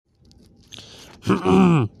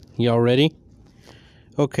Y'all ready?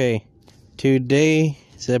 Okay,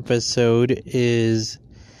 today's episode is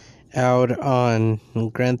out on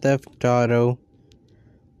Grand Theft Auto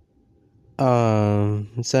San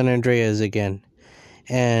Andreas again.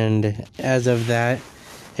 And as of that,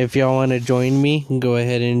 if y'all want to join me, go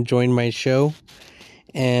ahead and join my show.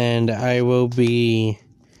 And I will be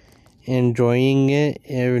enjoying it.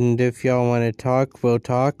 And if y'all want to talk, we'll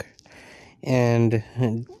talk. And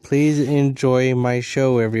please enjoy my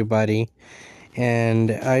show, everybody. And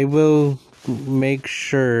I will make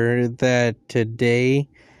sure that today,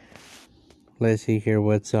 let's see here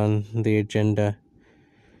what's on the agenda.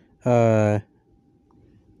 You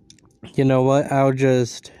know what? I'll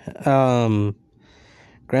just, Grand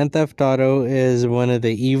Theft Auto is one of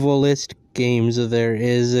the evilest games there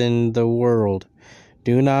is in the world.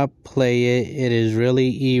 Do not play it. It is really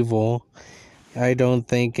evil. I don't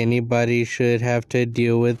think anybody should have to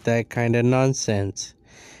deal with that kind of nonsense.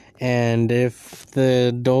 And if the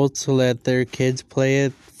adults let their kids play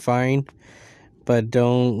it, fine. But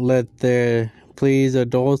please,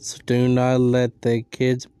 adults, do not let the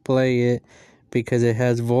kids play it because it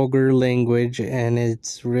has vulgar language and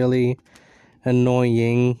it's really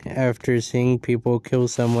annoying after seeing people kill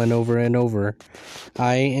someone over and over.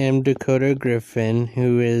 I am Dakota Griffin,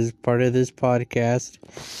 who is part of this podcast,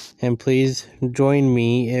 and please join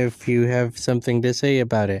me if you have something to say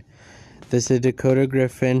about it. This is Dakota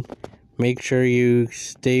Griffin. Make sure you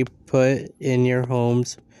stay put in your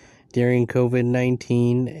homes during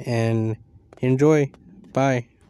COVID-19 and enjoy. Bye.